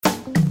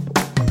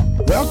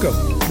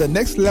Welcome to the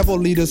Next Level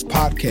Leaders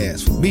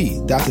Podcast with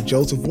me, Dr.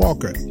 Joseph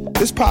Walker.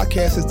 This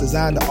podcast is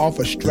designed to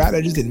offer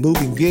strategies in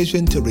moving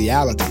vision to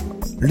reality.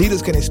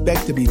 Leaders can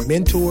expect to be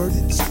mentored,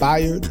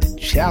 inspired, and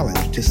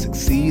challenged to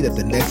succeed at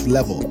the next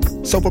level.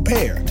 So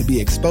prepare to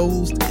be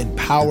exposed,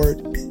 empowered,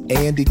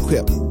 and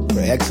equipped for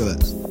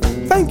excellence.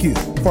 Thank you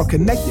for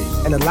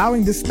connecting and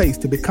allowing this space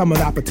to become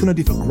an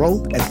opportunity for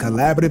growth and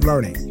collaborative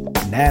learning.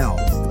 Now,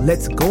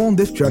 let's go on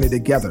this journey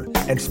together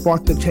and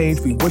spark the change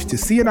we wish to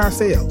see in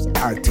ourselves,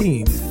 our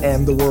teams,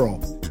 and the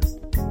world.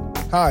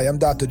 Hi, I'm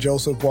Dr.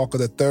 Joseph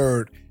Walker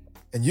III,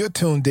 and you're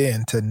tuned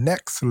in to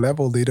Next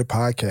Level Leader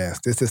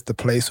Podcast. This is the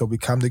place where we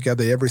come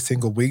together every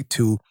single week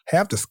to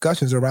have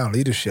discussions around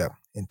leadership,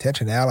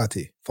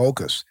 intentionality,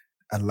 focus,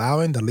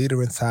 allowing the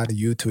leader inside of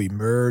you to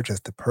emerge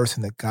as the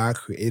person that God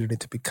created it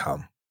to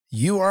become.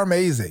 You are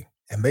amazing,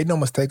 and make no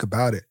mistake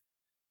about it.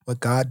 What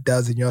God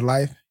does in your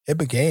life, it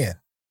began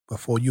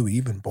before you were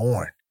even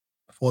born.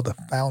 Before the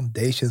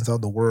foundations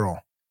of the world,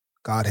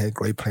 God had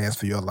great plans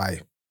for your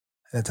life.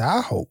 And it's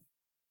our hope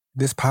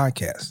this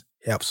podcast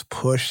helps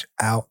push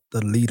out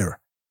the leader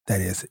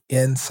that is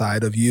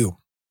inside of you.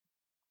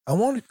 I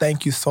want to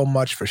thank you so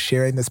much for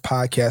sharing this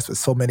podcast with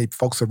so many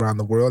folks around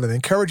the world and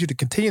encourage you to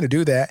continue to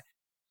do that.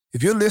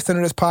 If you're listening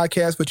to this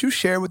podcast, would you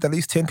share with at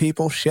least 10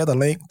 people, share the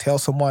link, tell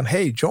someone,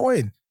 hey,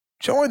 join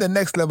the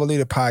Next Level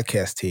Leader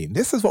Podcast team.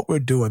 This is what we're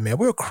doing, man.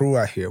 We're a crew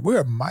out here.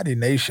 We're a mighty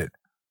nation.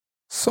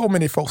 So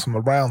many folks from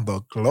around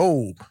the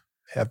globe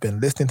have been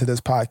listening to this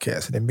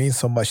podcast, and it means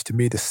so much to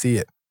me to see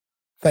it.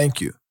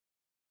 Thank you.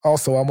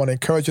 Also, I want to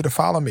encourage you to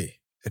follow me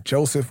at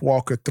Joseph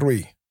Walker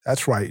 3.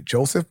 That's right,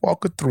 Joseph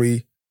Walker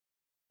 3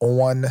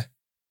 on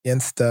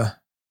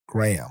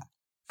Instagram.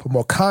 For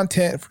more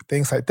content, for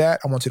things like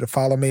that, I want you to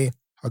follow me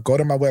or go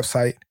to my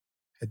website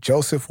at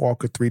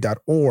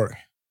josephwalker3.org.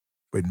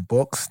 Written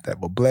books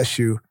that will bless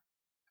you.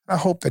 I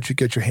hope that you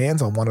get your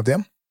hands on one of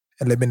them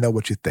and let me know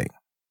what you think.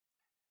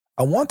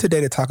 I want today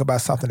to talk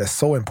about something that's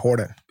so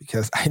important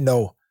because I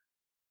know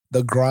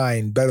the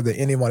grind better than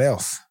anyone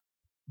else,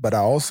 but I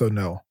also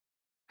know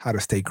how to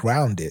stay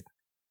grounded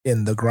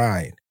in the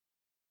grind.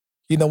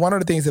 You know, one of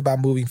the things about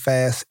moving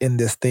fast in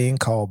this thing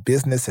called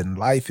business and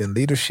life and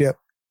leadership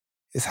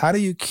is how do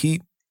you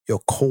keep your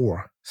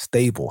core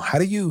stable? How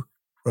do you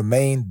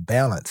remain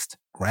balanced,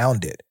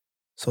 grounded,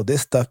 so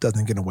this stuff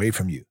doesn't get away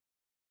from you?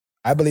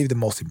 I believe the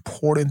most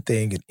important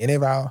thing in any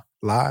of our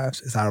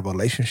lives is our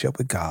relationship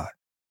with God.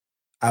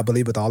 I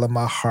believe with all of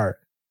my heart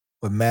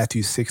what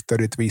Matthew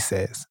 6:33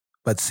 says,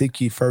 but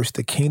seek ye first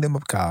the kingdom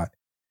of God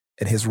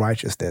and his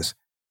righteousness,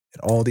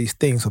 and all these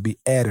things will be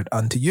added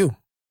unto you.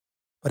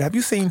 But have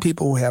you seen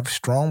people who have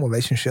strong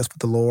relationships with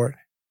the Lord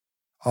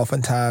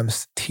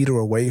oftentimes teeter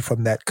away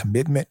from that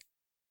commitment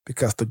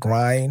because the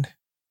grind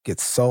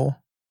gets so,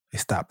 they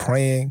stop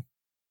praying,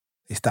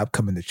 they stop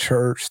coming to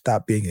church,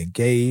 stop being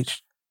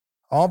engaged,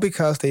 all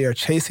because they are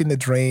chasing the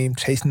dream,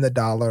 chasing the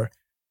dollar,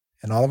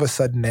 and all of a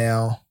sudden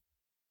now,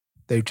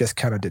 they've just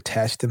kind of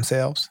detached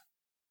themselves.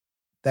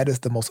 That is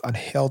the most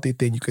unhealthy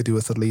thing you could do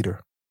as a leader.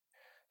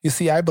 You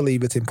see, I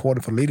believe it's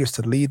important for leaders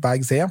to lead by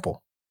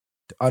example,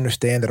 to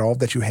understand that all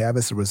that you have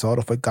is a result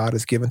of what God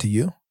has given to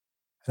you.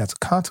 And as a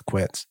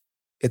consequence,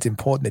 it's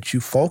important that you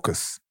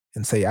focus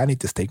and say, I need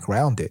to stay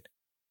grounded,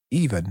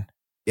 even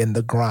in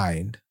the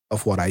grind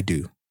of what I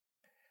do.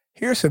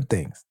 Here are some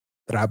things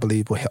that I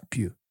believe will help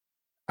you.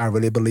 I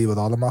really believe with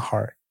all of my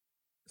heart.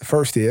 The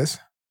first is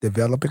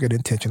developing an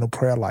intentional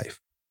prayer life.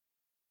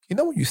 You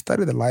know, when you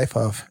study the life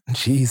of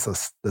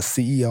Jesus, the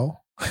CEO,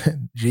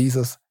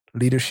 Jesus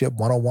Leadership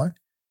 101,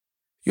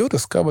 you'll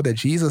discover that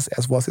Jesus,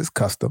 as was his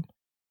custom,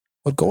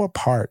 would go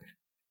apart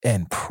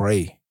and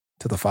pray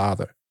to the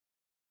Father.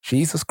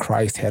 Jesus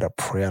Christ had a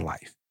prayer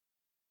life.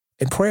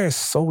 And prayer is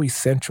so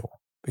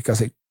essential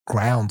because it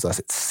grounds us,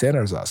 it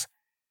centers us.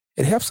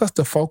 It helps us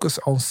to focus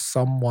on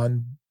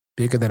someone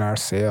bigger than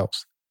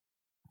ourselves.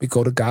 We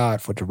go to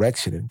God for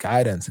direction and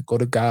guidance and go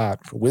to God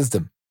for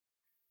wisdom.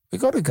 We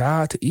go to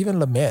God to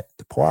even lament,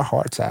 to pour our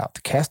hearts out,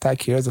 to cast our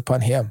cares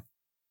upon him.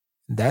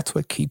 And that's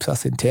what keeps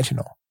us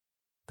intentional.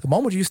 The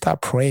moment you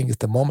stop praying is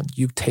the moment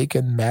you've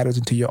taken matters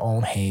into your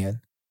own hand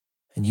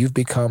and you've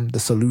become the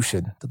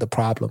solution to the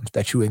problems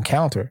that you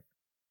encounter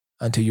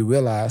until you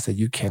realize that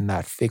you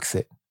cannot fix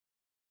it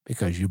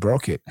because you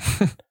broke it.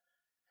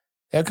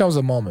 There comes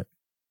a moment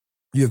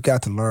you've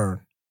got to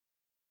learn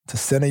to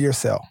center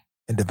yourself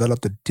and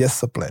develop the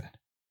discipline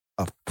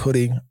of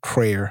putting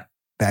prayer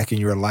back in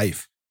your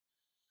life.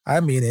 I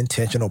mean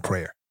intentional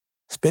prayer.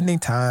 Spending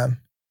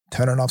time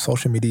turning off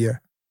social media,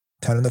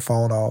 turning the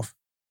phone off,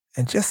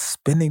 and just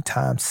spending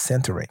time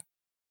centering.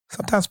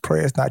 Sometimes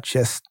prayer is not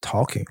just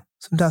talking.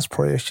 Sometimes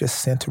prayer is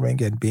just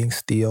centering and being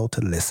still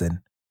to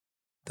listen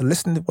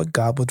to what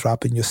God will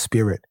drop in your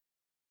spirit.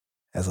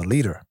 As a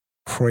leader,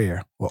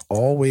 prayer will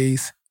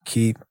always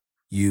keep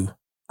you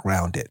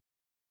grounded.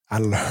 I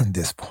learned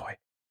this point.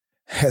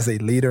 As a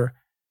leader,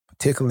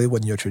 particularly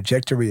when your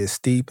trajectory is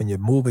steep and you're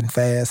moving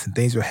fast and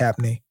things are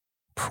happening,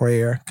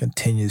 prayer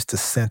continues to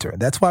center.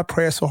 And that's why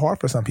prayer is so hard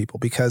for some people,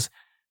 because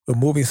we're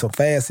moving so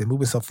fast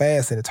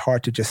and it's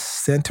hard to just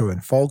center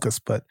and focus.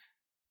 But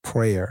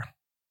prayer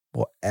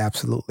will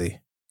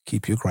absolutely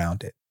keep you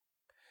grounded.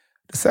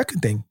 The second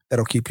thing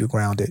that'll keep you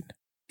grounded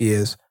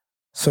is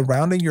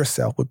surrounding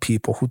yourself with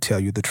people who tell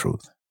you the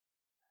truth.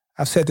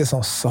 I've said this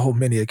on so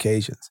many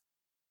occasions,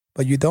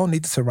 but you don't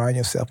need to surround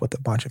yourself with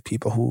a bunch of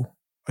people who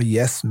are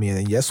yes men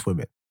and yes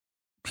women,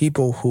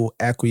 people who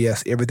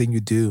acquiesce everything you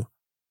do.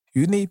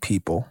 You need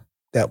people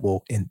that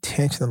will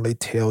intentionally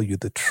tell you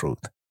the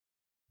truth.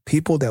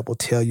 People that will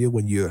tell you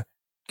when you're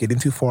getting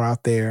too far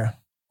out there,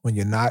 when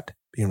you're not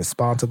being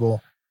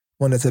responsible,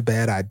 when it's a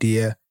bad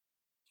idea.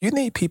 You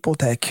need people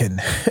that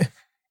can,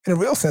 in a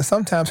real sense,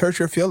 sometimes hurt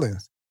your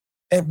feelings.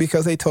 And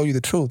because they told you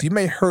the truth, you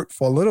may hurt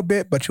for a little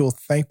bit, but you'll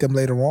thank them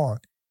later on.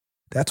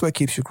 That's what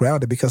keeps you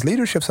grounded, because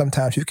leadership,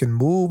 sometimes you can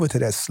move into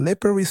that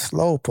slippery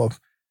slope of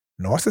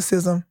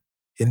narcissism,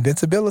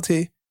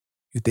 invincibility.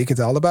 You think it's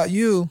all about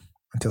you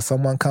until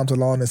someone comes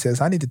along and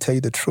says, I need to tell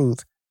you the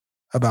truth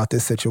about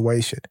this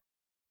situation,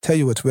 tell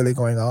you what's really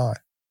going on.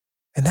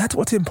 And that's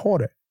what's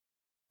important.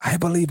 I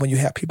believe when you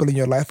have people in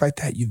your life like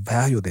that, you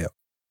value them.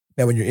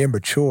 Now, when you're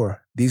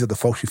immature, these are the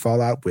folks you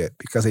fall out with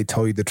because they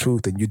told you the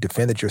truth and you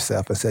defended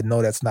yourself and said,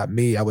 no, that's not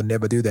me. I would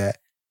never do that.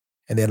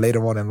 And then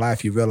later on in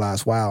life, you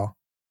realize, wow,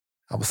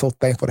 I was so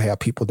thankful to have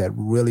people that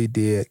really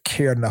did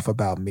care enough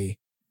about me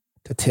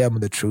to tell me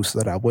the truth so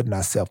that I would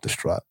not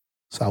self-destruct,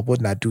 so I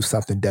would not do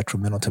something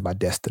detrimental to my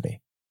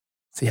destiny.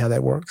 See how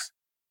that works?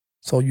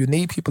 So you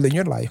need people in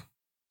your life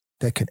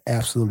that can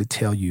absolutely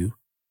tell you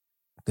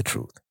the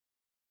truth.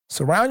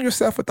 Surround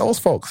yourself with those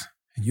folks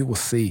and you will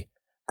see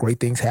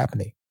great things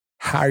happening.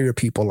 Hire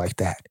people like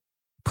that.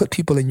 Put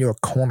people in your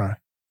corner.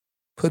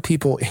 Put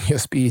people in your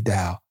speed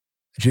dial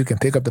that you can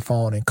pick up the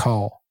phone and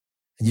call,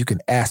 and you can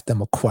ask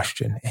them a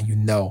question, and you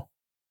know,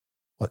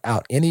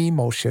 without any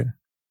emotion,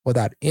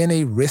 without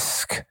any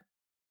risk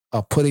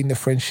of putting the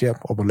friendship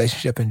or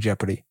relationship in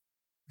jeopardy,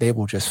 they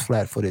will just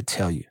flat-footed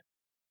tell you,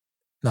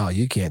 no,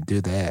 you can't do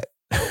that.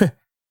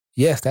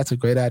 Yes, that's a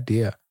great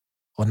idea.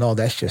 Or no,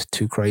 that's just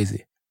too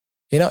crazy.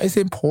 You know, it's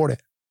important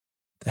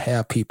to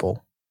have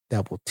people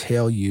that will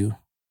tell you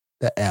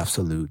the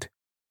absolute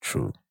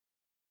truth.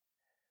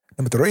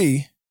 Number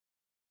 3,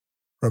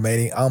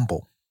 remaining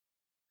humble.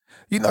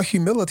 You know,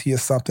 humility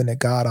is something that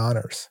God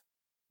honors,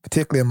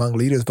 particularly among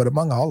leaders, but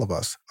among all of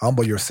us.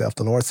 Humble yourself,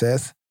 the Lord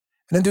says,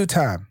 and in due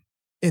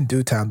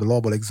time, the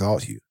Lord will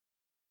exalt you.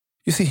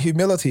 You see,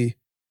 humility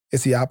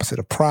is the opposite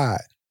of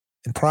pride,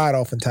 and pride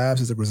oftentimes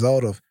is a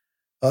result of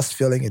us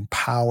feeling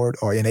empowered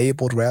or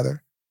enabled,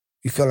 rather.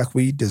 We feel like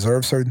we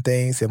deserve certain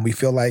things, and we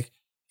feel like,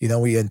 you know,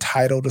 we're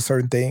entitled to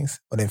certain things.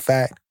 But in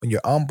fact, when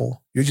you're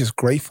humble, you're just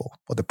grateful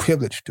for the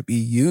privilege to be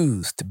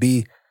used, to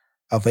be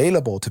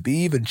available, to be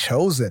even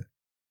chosen.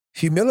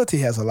 Humility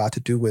has a lot to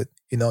do with,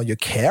 you know, your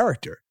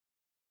character.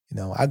 You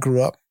know, I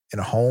grew up in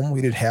a home.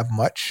 We didn't have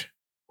much.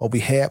 What we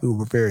had, we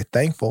were very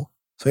thankful.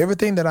 So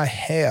everything that I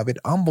have, it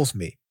humbles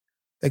me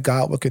that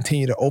God will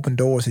continue to open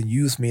doors and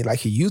use me like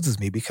he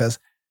uses me, because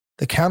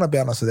the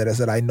counterbalance of that is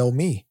that I know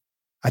me.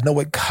 I know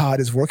what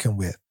God is working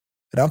with.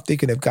 And I'm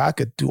thinking if God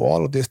could do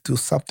all of this through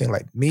something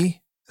like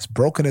me, as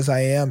broken as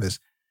I am,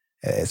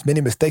 as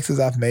many mistakes as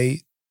I've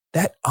made,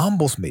 that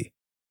humbles me.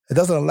 It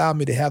doesn't allow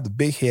me to have the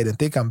big head and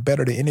think I'm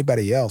better than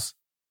anybody else.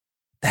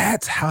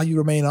 That's how you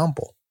remain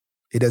humble.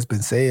 It has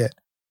been said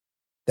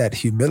that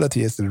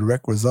humility is the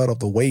direct result of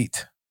the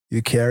weight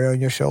you carry on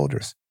your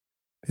shoulders.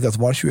 Because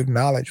once you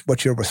acknowledge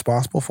what you're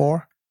responsible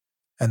for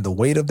and the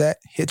weight of that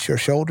hits your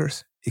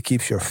shoulders, it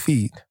keeps your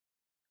feet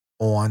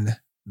on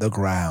the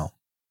ground.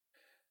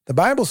 The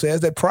Bible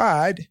says that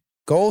pride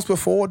goes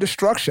before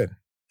destruction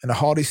and a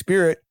haughty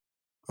spirit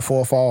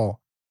before a fall.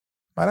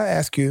 Might I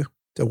ask you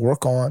to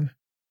work on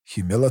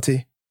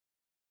humility,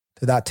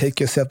 to not take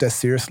yourself that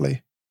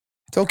seriously?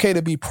 It's okay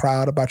to be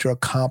proud about your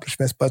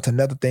accomplishments, but it's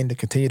another thing to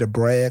continue to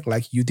brag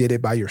like you did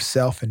it by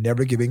yourself and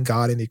never giving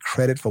God any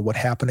credit for what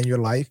happened in your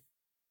life.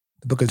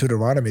 The book of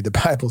Deuteronomy, the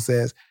Bible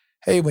says,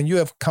 hey, when you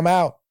have come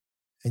out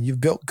and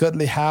you've built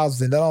goodly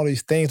houses and done all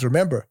these things,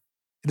 remember,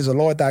 it is the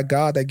Lord thy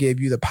God that gave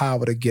you the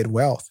power to get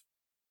wealth.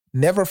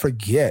 Never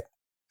forget,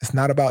 it's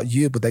not about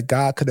you, but that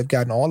God could have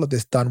gotten all of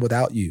this done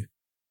without you.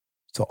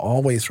 So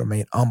always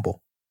remain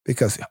humble,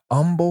 because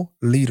humble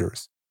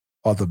leaders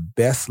are the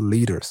best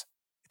leaders.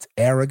 It's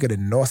arrogant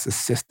and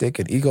narcissistic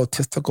and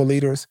egotistical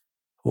leaders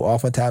who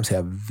oftentimes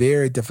have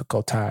very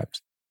difficult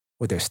times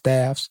with their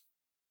staffs,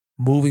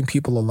 moving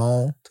people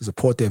along to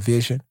support their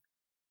vision.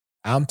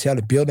 I'm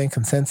telling, building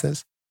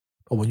consensus.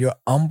 But when you're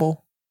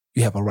humble,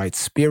 you have a right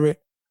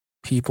spirit.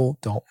 People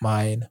don't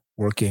mind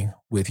working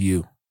with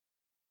you.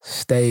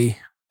 Stay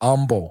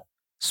humble.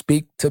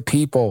 Speak to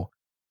people.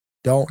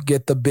 Don't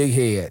get the big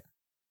head.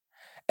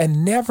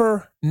 And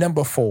never,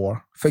 number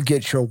 4,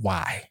 forget your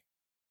why.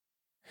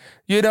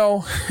 You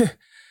know,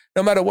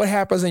 no matter what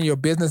happens in your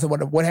business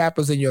and what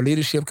happens in your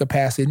leadership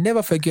capacity,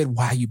 never forget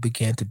why you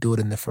began to do it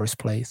in the first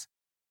place.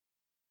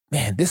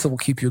 Man, this will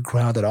keep you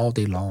grounded all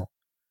day long.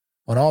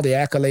 When all the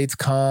accolades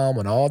come,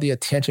 when all the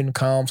attention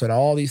comes, and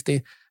all these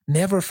things,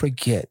 never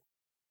forget,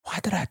 why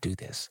did I do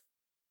this?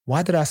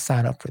 Why did I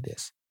sign up for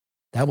this?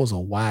 That was a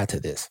why to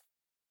this.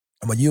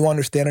 And when you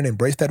understand and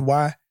embrace that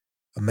why,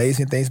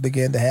 amazing things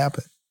begin to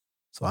happen.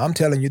 So I'm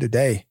telling you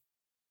today,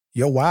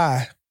 your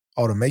why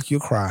ought to make you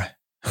cry.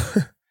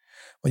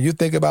 When you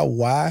think about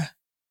why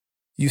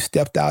you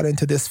stepped out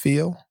into this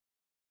field,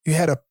 you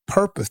had a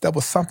purpose. That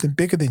was something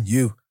bigger than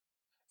you.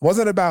 It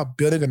wasn't about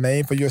building a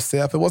name for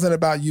yourself. It wasn't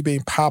about you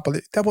being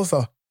popular. That was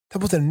an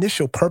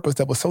initial purpose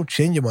that was so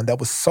genuine, that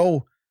was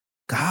so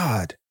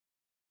God.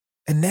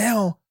 And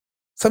now,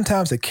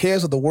 sometimes the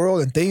cares of the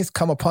world and things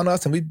come upon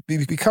us, and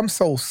we become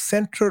so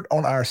centered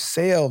on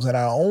ourselves and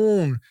our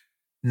own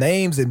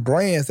names and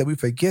brands that we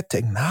forget to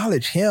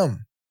acknowledge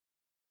Him.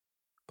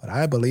 But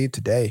I believe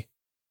today,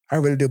 I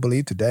really do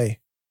believe today,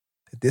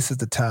 that this is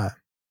the time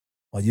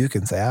when you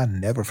can say, I'll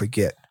never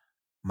forget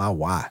my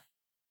why.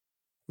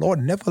 Lord,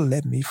 never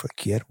let me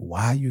forget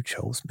why you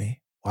chose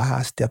me, why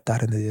I stepped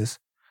out into this,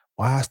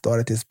 why I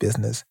started this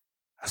business.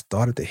 I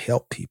started to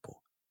help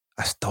people.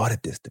 I started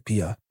this to be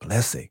a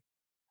blessing.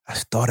 I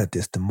started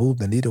this to move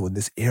the needle in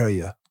this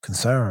area of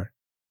concern.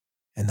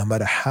 And no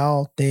matter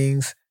how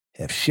things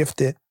have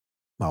shifted,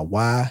 my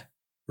why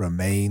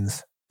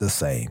remains the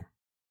same.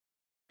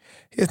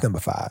 Here's number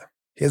 5.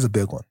 Here's a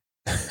big one.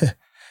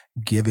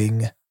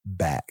 Giving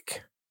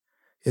back.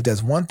 If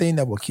there's one thing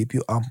that will keep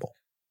you humble,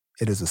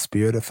 it is a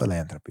spirit of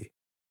philanthropy.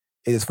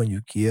 It is when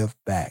you give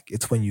back.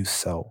 It's when you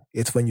sow.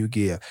 It's when you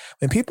give.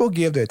 When people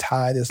give their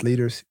tithe as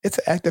leaders, it's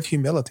an act of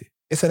humility.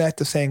 It's an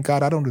act of saying,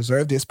 God, I don't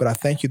deserve this, but I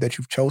thank you that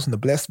you've chosen to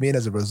bless me. And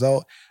as a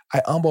result,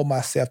 I humble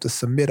myself to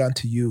submit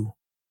unto you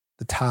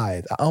the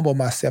tithe. I humble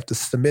myself to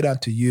submit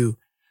unto you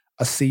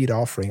a seed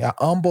offering. I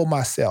humble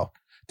myself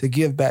to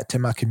give back to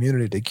my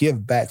community, to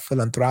give back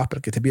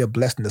philanthropically, to be a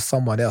blessing to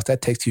someone else.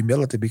 That takes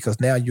humility, because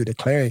now you're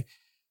declaring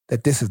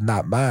that this is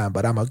not mine,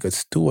 but I'm a good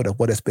steward of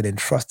what has been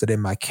entrusted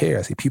in my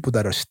care. See, people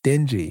that are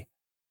stingy,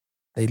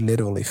 they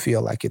literally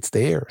feel like it's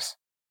theirs,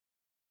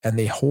 and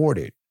they hoard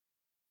it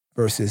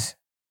versus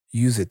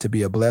use it to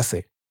be a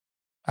blessing.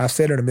 I've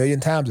said it a million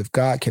times, if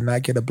God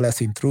cannot get a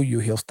blessing through you,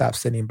 He'll stop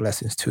sending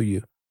blessings to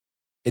you.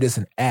 It is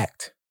an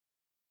act,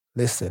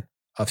 listen,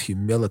 of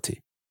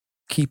humility,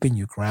 keeping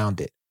you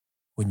grounded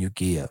when you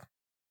give.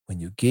 When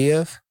you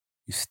give,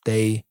 you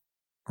stay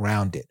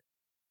grounded.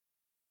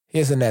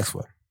 Here's the next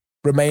one.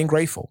 Remain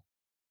grateful.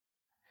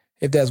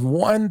 If there's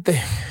one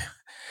thing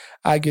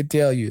I can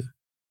tell you,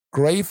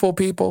 grateful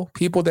people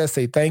that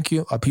say thank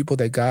you, are people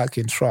that God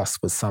can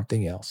trust with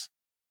something else.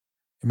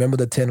 Remember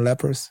the 10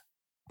 lepers?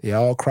 They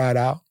all cried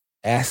out,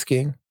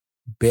 asking,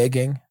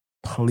 begging,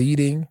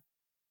 pleading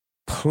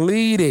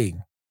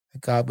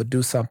that God would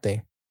do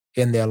something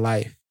in their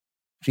life.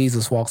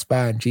 Jesus walks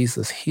by and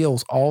Jesus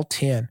heals all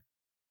 10,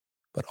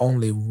 but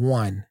only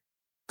one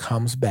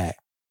comes back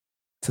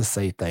to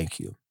say thank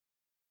you.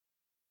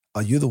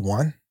 Are you the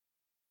one?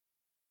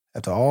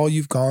 After all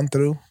you've gone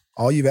through,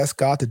 all you've asked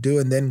God to do,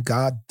 and then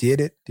God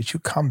did it, did you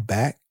come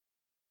back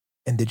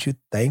and did you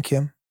thank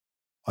Him?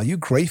 Are you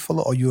grateful,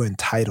 or are you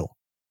entitled?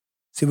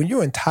 See, when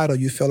you're entitled,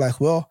 you feel like,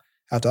 well,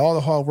 after all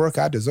the hard work,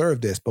 I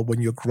deserve this. But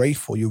when you're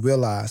grateful, you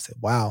realize that,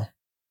 wow,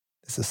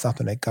 this is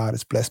something that God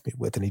has blessed me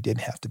with, and He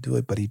didn't have to do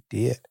it, but He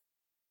did.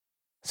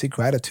 See,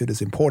 gratitude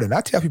is important. I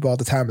tell people all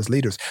the time as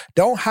leaders,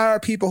 don't hire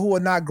people who are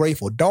not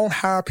grateful. Don't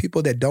hire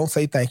people that don't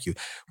say thank you.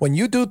 When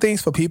you do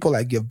things for people,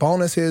 like give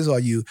bonuses or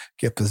you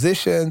give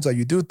positions or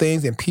you do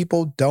things and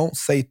people don't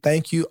say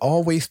thank you,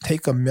 always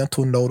take a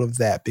mental note of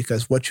that,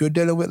 because what you're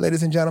dealing with,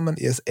 ladies and gentlemen,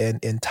 is an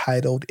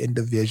entitled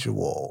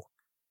individual.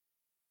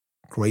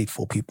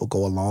 Grateful people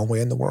go a long way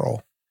in the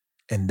world,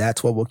 and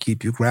that's what will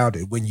keep you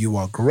grounded. When you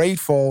are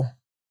grateful,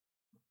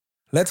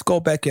 let's go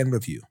back and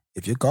review.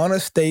 If you're going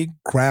to stay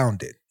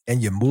grounded,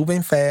 and you're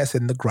moving fast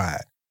in the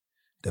grind,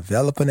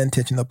 develop an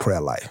intentional prayer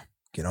life.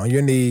 Get on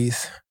your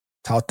knees,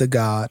 talk to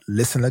God,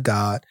 listen to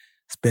God,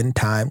 spend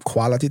time,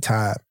 quality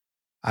time.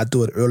 I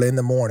do it early in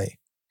the morning,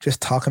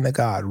 just talking to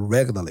God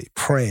regularly,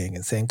 praying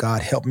and saying,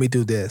 God, help me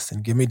do this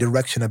and give me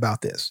direction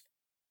about this.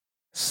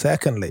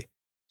 Secondly,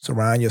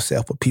 surround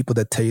yourself with people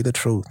that tell you the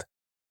truth.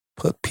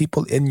 Put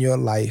people in your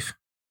life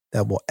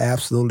that will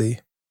absolutely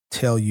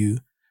tell you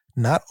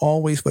not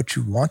always what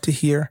you want to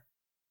hear,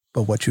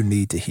 but what you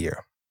need to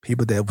hear.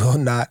 People that will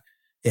not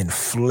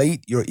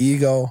inflate your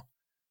ego.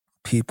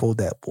 People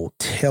that will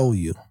tell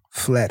you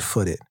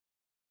flat-footed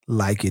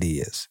like it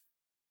is.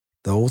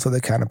 Those are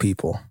the kind of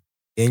people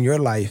in your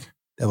life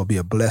that will be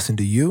a blessing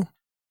to you,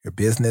 your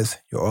business,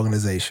 your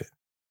organization.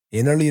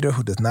 In a leader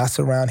who does not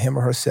surround him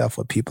or herself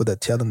with people that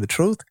tell them the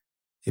truth,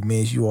 it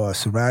means you are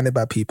surrounded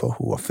by people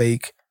who are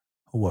fake,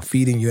 who are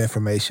feeding you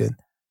information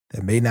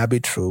that may not be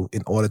true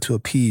in order to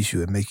appease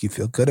you and make you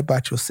feel good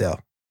about yourself,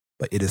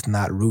 but it is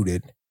not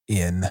rooted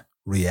in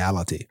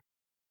reality.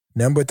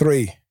 Number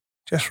 3,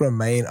 just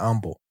remain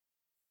humble.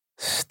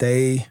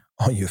 Stay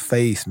on your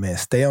face, man.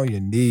 Stay on your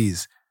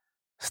knees.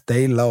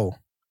 Stay low.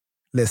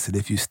 Listen,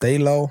 if you stay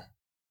low,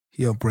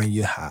 He'll bring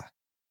you high.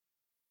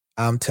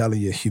 I'm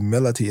telling you,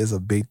 humility is a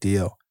big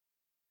deal.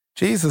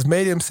 Jesus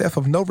made Himself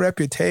of no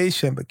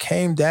reputation, but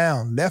came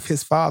down, left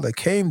His Father,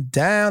 came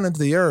down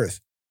into the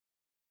earth.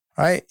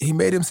 right? He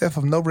made himself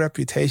of no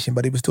reputation,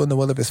 but he was doing the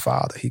will of his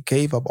Father. He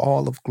gave up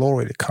all of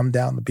glory to come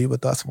down to be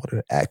with us with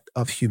an act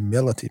of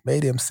humility.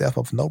 Made himself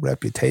of no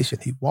reputation.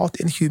 He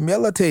walked in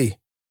humility.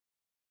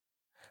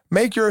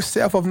 Make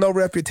yourself of no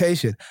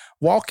reputation.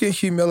 Walk in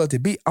humility.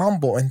 Be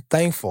humble and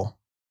thankful.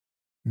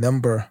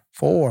 Number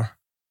 4,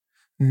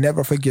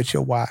 never forget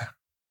your why.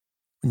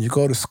 When you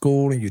go to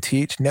school and you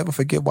teach, never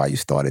forget why you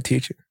started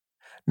teaching.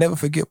 Never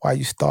forget why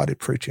you started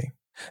preaching.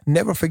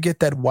 Never forget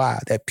that why,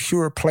 that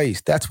pure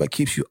place. That's what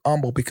keeps you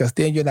humble, because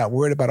then you're not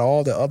worried about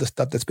all the other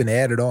stuff that's been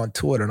added on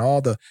to it and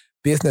all the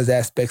business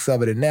aspects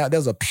of it. And now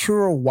there's a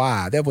pure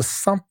why. There was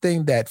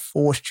something that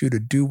forced you to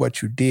do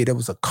what you did. It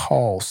was a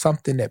call,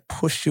 something that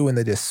pushed you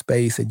into this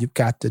space, and you've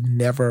got to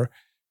never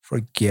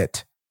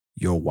forget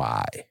your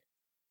why.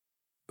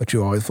 But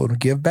you always want to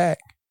give back.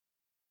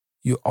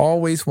 You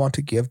always want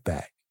to give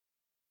back.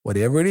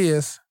 Whatever it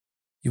is,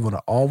 you want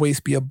to always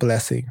be a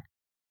blessing.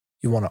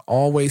 You want to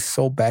always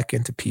sow back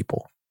into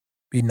people.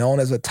 Be known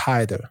as a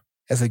tither,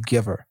 as a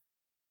giver,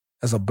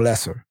 as a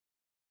blesser.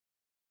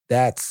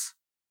 That's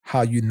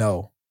how you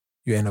know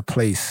you're in a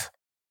place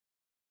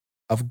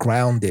of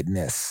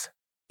groundedness,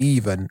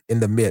 even in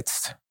the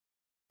midst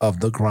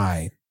of the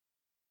grind.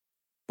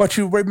 But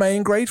you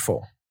remain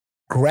grateful.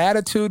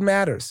 Gratitude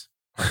matters.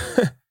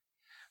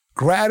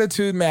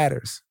 Gratitude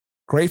matters.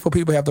 Grateful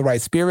people have the right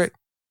spirit.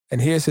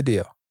 And here's the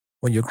deal.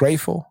 When you're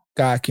grateful,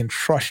 God can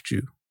trust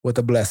you with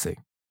a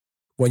blessing.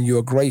 When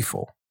you're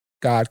grateful,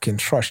 God can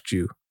trust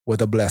you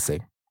with a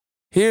blessing.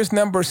 Here's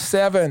number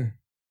 7.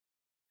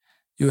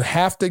 You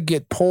have to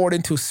get poured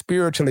into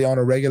spiritually on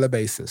a regular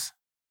basis.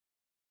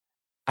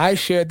 I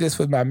shared this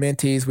with my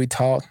mentees. We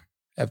talked.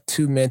 I have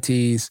 2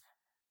 mentees.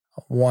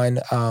 One,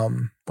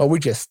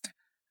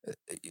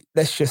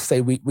 let's just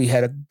say we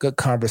had a good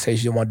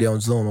conversation one day on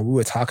Zoom, and we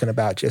were talking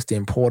about just the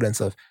importance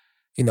of,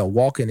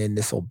 walking in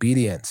this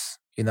obedience,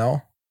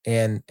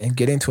 and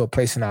getting to a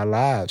place in our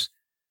lives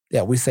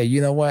that we say, you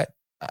know what?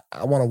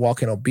 I want to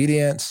walk in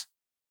obedience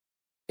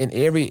in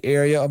every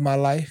area of my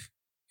life.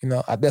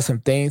 There's some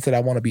things that I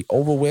want to be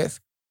over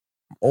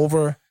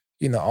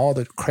all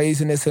the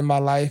craziness in my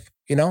life.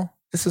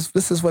 This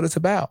is what it's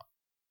about.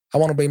 I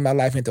want to bring my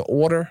life into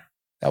order.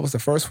 That was the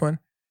first one.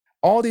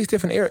 All these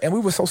different areas. And we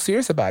were so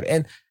serious about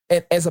it.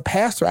 And as a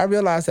pastor, I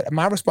realized that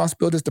my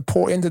responsibility is to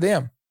pour into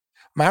them.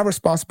 My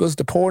responsibility is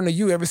to pour into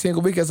you every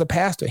single week as a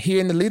pastor, here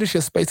in the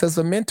leadership space as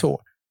a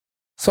mentor.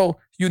 So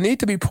you need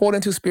to be poured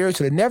into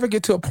spiritually. Never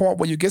get to a point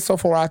where you get so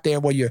far out there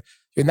where you're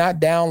not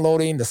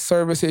downloading the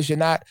services, you're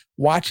not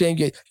watching,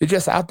 you're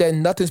just out there,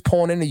 nothing's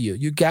pouring into you.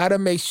 You got to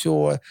make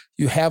sure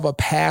you have a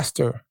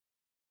pastor.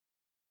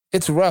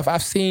 It's rough.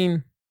 I've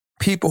seen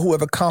people who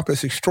have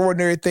accomplished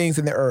extraordinary things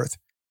in the earth.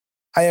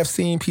 I have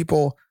seen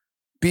people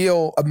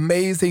build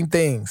amazing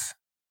things.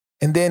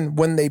 And then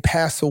when they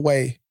pass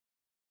away,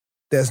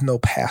 there's no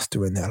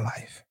pastor in their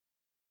life.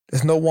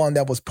 There's no one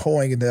that was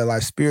pouring in their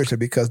life spiritually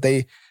because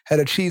they had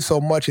achieved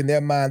so much in their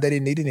mind they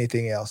didn't need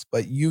anything else.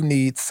 But you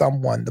need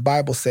someone. The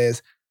Bible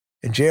says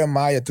in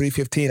Jeremiah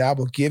 3:15, I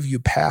will give you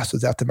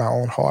pastors after my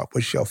own heart,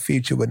 which shall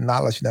feed you with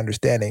knowledge and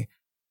understanding.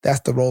 That's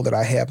the role that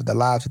I have in the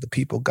lives of the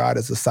people God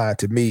has assigned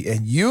to me.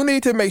 And you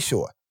need to make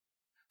sure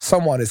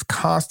someone is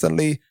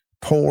constantly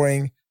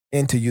pouring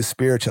into you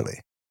spiritually.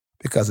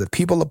 Because if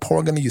people are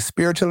pouring into you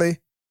spiritually,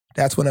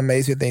 that's when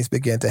amazing things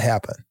begin to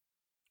happen.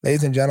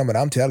 Ladies and gentlemen,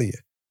 I'm telling you,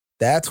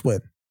 that's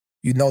when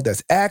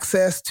there's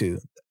access to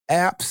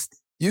apps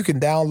you can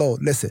download.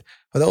 Listen,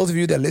 for those of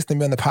you that listen to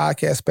me on the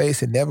podcast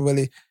space and never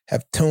really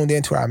have tuned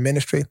into our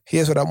ministry,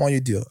 here's what I want you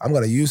to do. I'm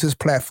going to use this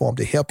platform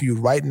to help you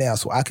right now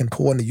so I can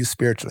pour into you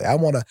spiritually. I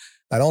want to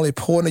not only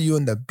pour into you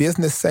in the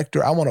business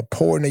sector, I want to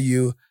pour into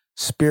you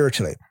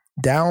spiritually.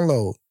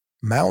 Download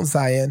Mount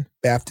Zion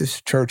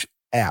Baptist Church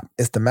app.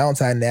 It's the Mount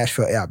Zion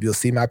Nashville app. You'll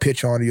see my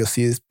picture on it. You'll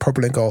see it's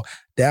purple and gold.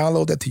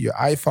 Download that to your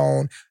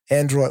iPhone,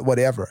 Android,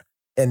 whatever.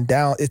 And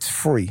it's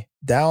free.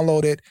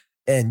 Download it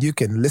and you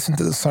can listen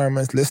to the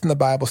sermons, listen to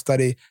Bible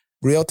study,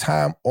 real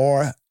time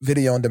or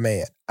video on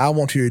demand. I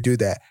want you to do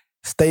that.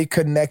 Stay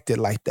connected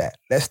like that.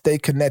 Let's stay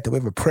connected. We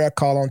have a prayer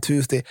call on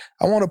Tuesday.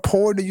 I want to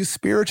pour into you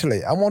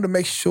spiritually. I want to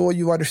make sure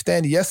you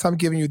understand. Yes, I'm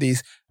giving you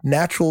these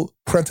natural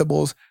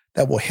principles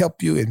that will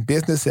help you in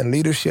business and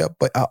leadership,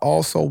 but I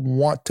also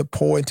want to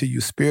pour into you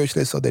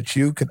spiritually so that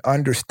you can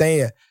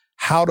understand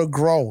how to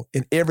grow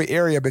in every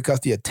area, because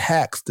the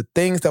attacks, the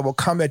things that will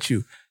come at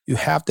you, you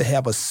have to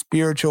have a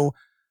spiritual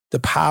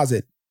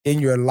deposit in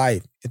your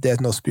life. If there's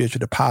no spiritual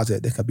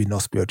deposit, there can be no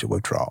spiritual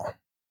withdrawal.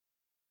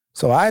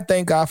 So I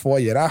thank God for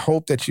you, and I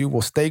hope that you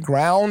will stay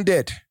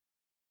grounded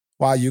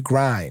while you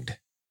grind.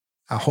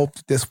 I hope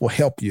that this will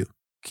help you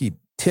keep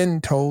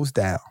 10 toes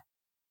down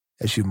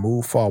as you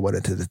move forward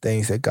into the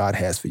things that God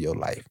has for your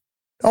life.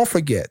 Don't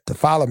forget to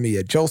follow me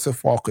at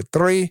Joseph Walker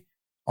 3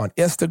 on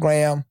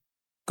Instagram.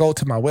 Go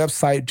to my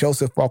website,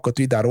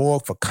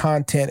 josephwalker3.org, for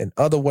content and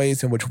other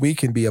ways in which we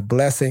can be a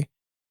blessing.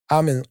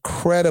 I'm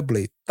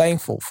incredibly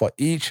thankful for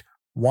each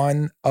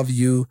one of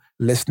you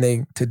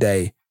listening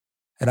today.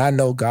 And I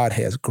know God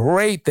has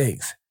great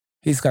things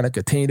He's going to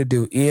continue to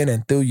do in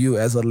and through you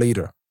as a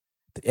leader.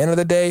 At the end of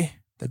the day,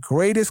 the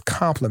greatest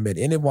compliment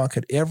anyone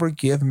could ever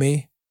give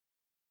me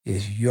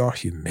is your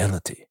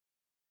humility.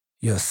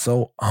 You're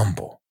so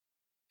humble.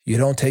 You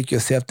don't take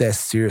yourself that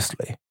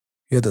seriously.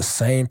 You're the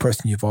same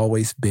person you've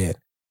always been.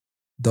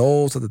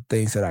 Those are the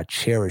things that I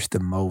cherish the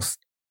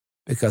most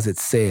because it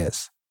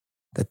says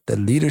that the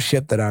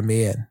leadership that I'm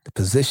in, the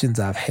positions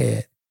I've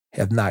had,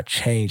 have not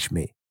changed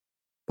me,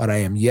 but I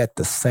am yet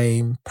the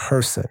same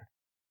person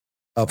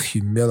of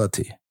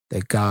humility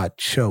that God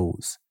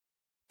chose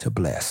to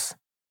bless.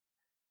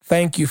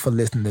 Thank you for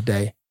listening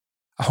today.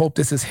 I hope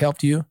this has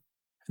helped you,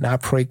 and I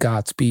pray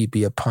God's speed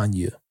be upon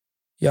you.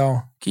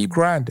 Y'all, keep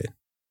grinding,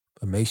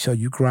 but make sure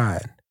you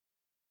grind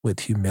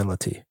with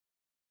humility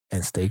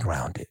and stay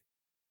grounded.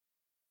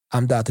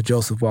 I'm Dr.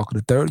 Joseph Walker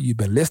III. You've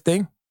been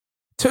listening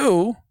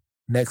to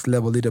Next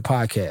Level Leader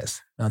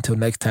Podcast. Until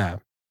next time,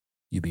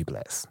 you be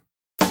blessed.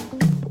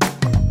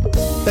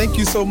 Thank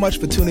you so much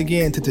for tuning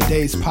in to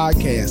today's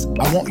podcast.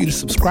 I want you to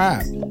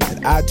subscribe at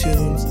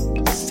iTunes,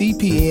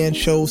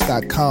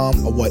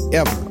 cpnshows.com, or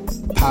whatever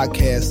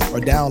podcasts are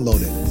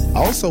downloaded.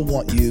 I also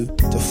want you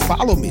to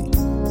follow me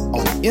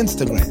on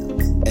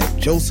Instagram at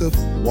Joseph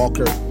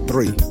Walker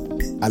 3.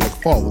 I look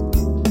forward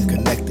to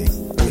connecting